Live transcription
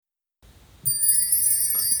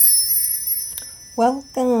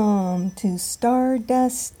Welcome to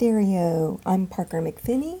Stardust Stereo. I'm Parker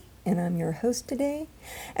McPhinney, and I'm your host today.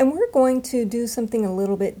 And we're going to do something a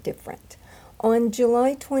little bit different. On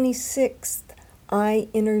July 26th, I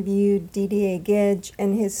interviewed Didier Gedge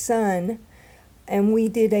and his son, and we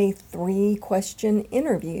did a 3-question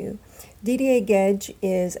interview. Didier Gedge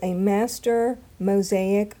is a master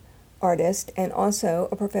mosaic artist and also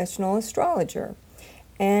a professional astrologer.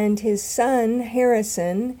 And his son,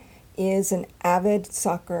 Harrison, is an avid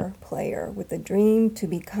soccer player with a dream to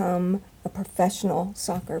become a professional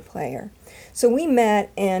soccer player. So we met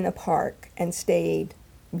in a park and stayed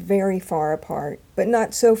very far apart, but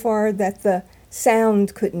not so far that the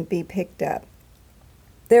sound couldn't be picked up.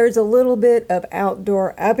 There's a little bit of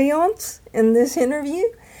outdoor ambiance in this interview,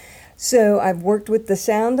 so I've worked with the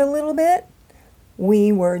sound a little bit.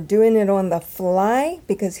 We were doing it on the fly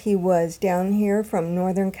because he was down here from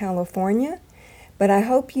Northern California. But I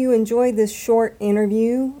hope you enjoy this short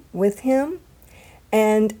interview with him.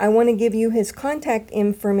 And I want to give you his contact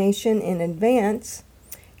information in advance.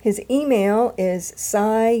 His email is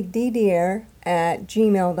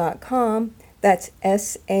saididier@gmail.com. That's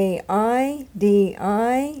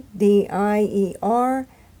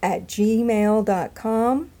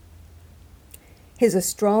SAIDIDIER@gmail.com. His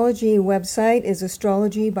astrology website is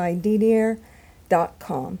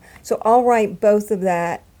astrologybydidier.com. So I'll write both of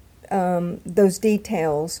those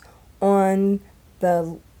details on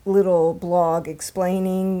the little blog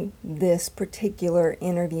explaining this particular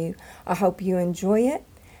interview. I hope you enjoy it,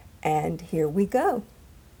 and here we go.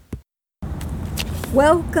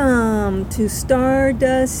 Welcome to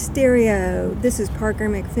Stardust Stereo. This is Parker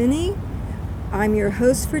McPhinney. I'm your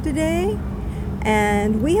host for today,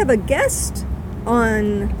 and we have a guest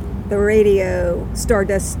on the radio,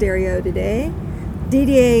 Stardust Stereo, today,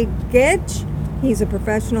 Didier Gedge. He's a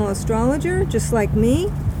professional astrologer, just like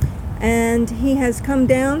me, and he has come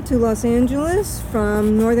down to Los Angeles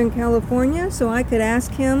from Northern California so I could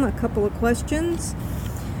ask him a couple of questions.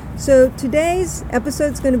 So today's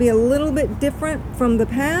episode is going to be a little bit different from the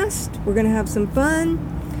past. We're going to have some fun,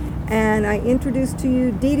 and I introduce to you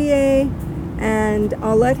Didier, and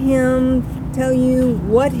I'll let him tell you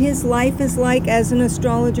what his life is like as an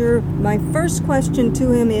astrologer. My first question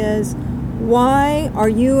to him is, why are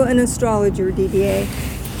you an astrologer, Didier?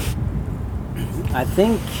 I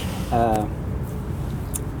think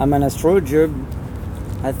I'm an astrologer.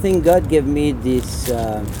 I think God gave me this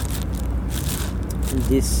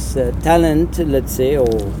talent, let's say,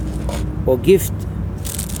 or gift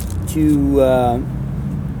to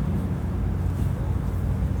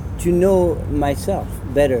know myself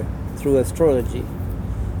better through astrology.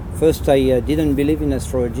 First, I didn't believe in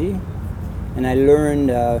astrology. And I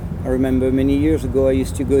learned, I remember many years ago, I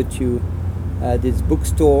used to go to this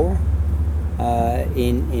bookstore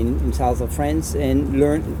in south of France and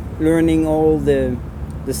learning all the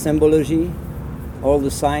symbology, all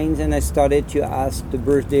the signs, and I started to ask the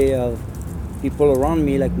birthday of people around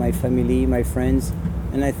me, like my family, my friends,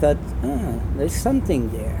 and I thought, there's something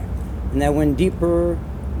there. And I went deeper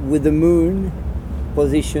with the moon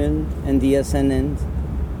position and the ascendant,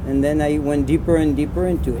 and then I went deeper and deeper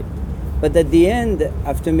into it. But at the end,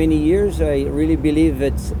 after many years, I really believe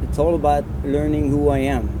it's all about learning who I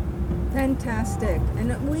am. Fantastic.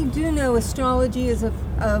 And we do know astrology is a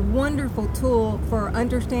wonderful tool for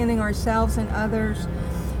understanding ourselves and others.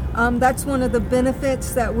 That's one of the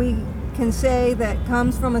benefits that we can say that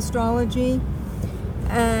comes from astrology.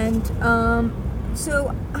 And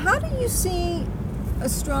so how do you see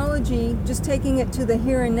astrology, just taking it to the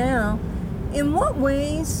here and now, in what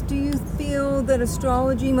ways do you feel that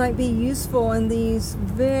astrology might be useful in these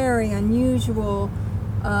very unusual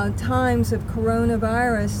times of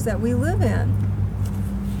coronavirus that we live in?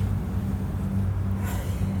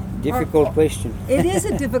 Difficult question. It is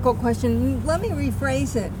a difficult question. Let me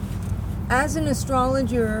rephrase it. As an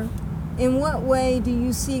astrologer, in what way do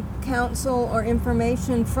you seek counsel or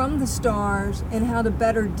information from the stars in how to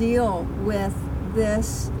better deal with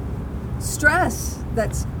this stress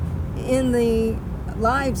that's in the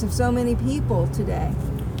lives of so many people today?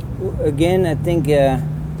 Again, I think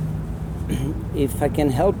if I can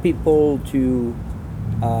help people to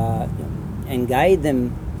and guide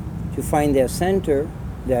them to find their center,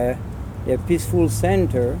 their peaceful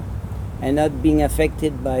center, and not being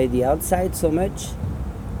affected by the outside so much,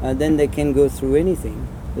 then they can go through anything,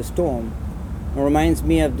 the storm. It reminds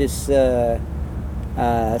me of this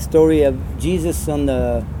story of Jesus on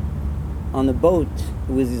the boat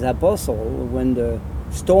with his apostle when the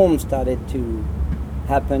storm started to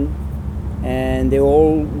happen, and they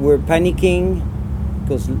all were panicking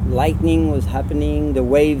because lightning was happening, the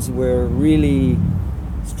waves were really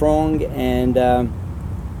strong,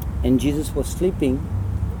 and Jesus was sleeping,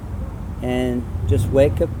 and just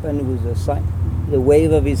wake up, and it was a sign. The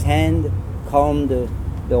wave of his hand calmed the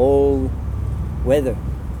whole weather.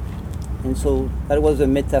 And so that was a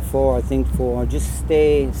metaphor, I think, for just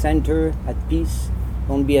stay center, at peace,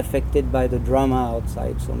 don't be affected by the drama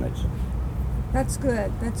outside so much. That's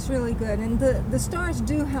good. That's really good. And the stars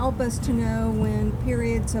do help us to know when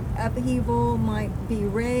periods of upheaval might be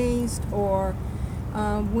raised, or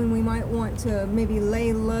when we might want to maybe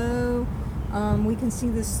lay low. We can see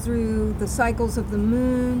this through the cycles of the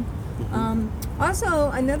moon.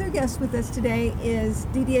 Also, another guest with us today is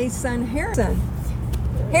Didier's son, Harrison.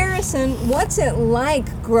 Harrison, what's it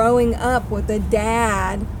like growing up with a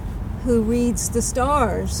dad who reads the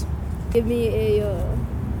stars? Give me a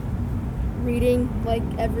reading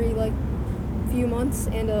every few months,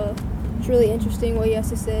 and it's really interesting what he has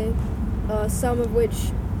to say. Some of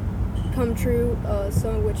which come true,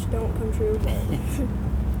 some of which don't come true.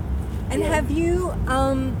 And have you,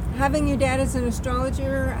 having your dad as an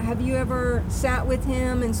astrologer, have you ever sat with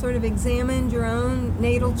him and sort of examined your own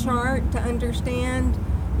natal chart to understand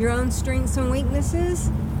your own strengths and weaknesses?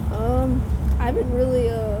 I haven't really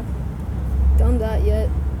done that yet.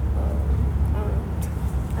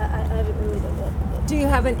 I haven't really done that yet. Do you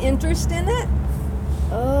have an interest in it?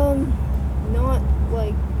 Not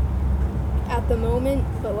at the moment,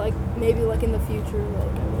 but maybe in the future.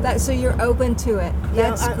 So you're open to it.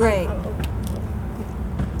 That's great. I'm open.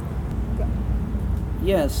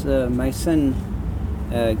 Yes, my son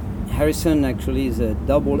Harrison actually is a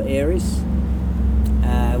double Aries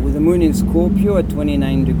with the moon in Scorpio at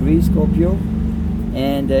 29 degrees Scorpio,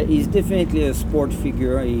 and he's definitely a sport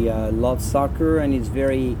figure. He loves soccer, and he's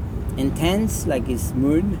very intense, like his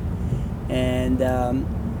moon, and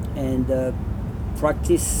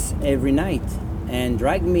practice every night and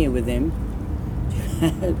drag me with him,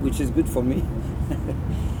 which is good for me.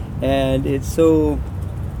 And it's so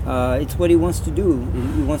it's what he wants to do.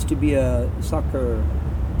 He wants to be a soccer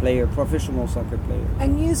player, professional soccer player.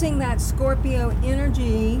 And using that Scorpio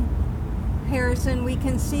energy, Harrison, we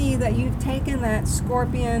can see that you've taken that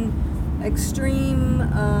Scorpion extreme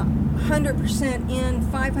 100% in,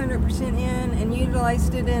 500% in, and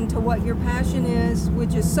utilized it into what your passion is,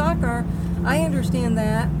 which is soccer. I understand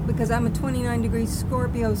that because I'm a 29 degree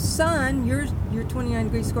Scorpio sun, you're 29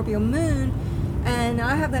 degree Scorpio moon, and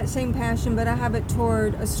I have that same passion, but I have it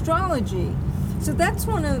toward astrology. So that's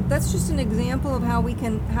just an example of how we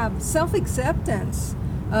can have self-acceptance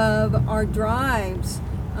of our drives.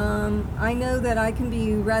 I know that I can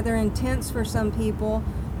be rather intense for some people,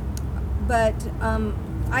 but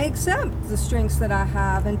I accept the strengths that I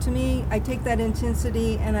have, and to me, I take that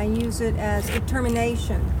intensity and I use it as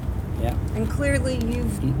determination. Yeah. And clearly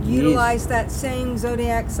you've utilized that same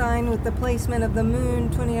zodiac sign with the placement of the moon,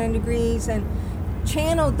 29 degrees, and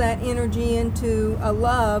channeled that energy into a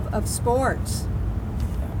love of sports.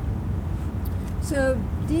 So,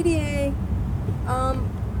 Didier,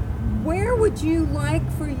 where would you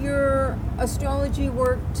like for your astrology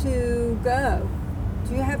work to go?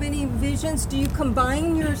 Do you have any visions? Do you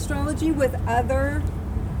combine your astrology with other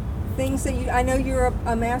things that I know you're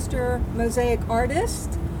a master mosaic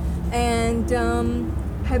artist, and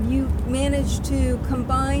have you managed to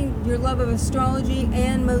combine your love of astrology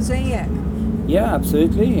and mosaic? Yeah,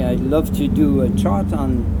 absolutely. I'd love to do a chart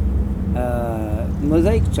on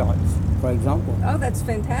mosaic charts, for example. Oh, that's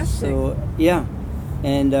fantastic. So yeah,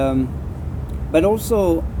 and but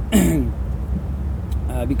also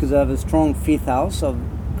because I have a strong fifth house of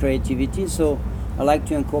creativity, so I like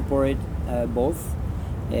to incorporate both.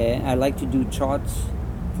 I like to do charts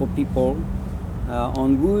for people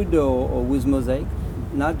on wood or with mosaic,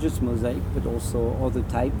 not just mosaic, but also other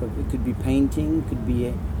type of. It could be painting, could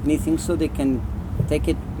be anything, so they can take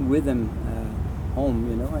it with them home,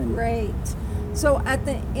 And great. So at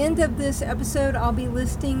the end of this episode, I'll be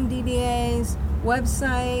listing Didier's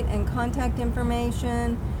website and contact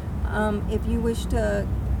information. If you wish to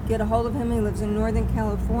get a hold of him, he lives in Northern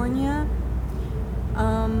California.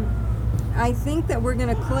 I think that we're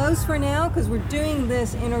going to close for now because we're doing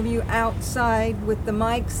this interview outside with the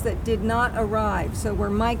mics that did not arrive, so we're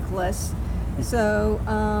micless. So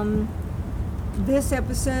this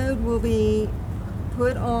episode will be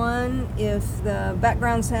put on if the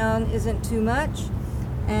background sound isn't too much.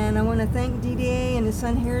 And I want to thank Didier and his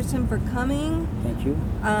son Harrison for coming. Thank you.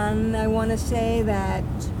 And I want to say that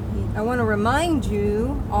I want to remind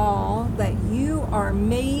you all that you are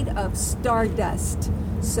made of stardust.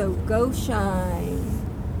 So go shine.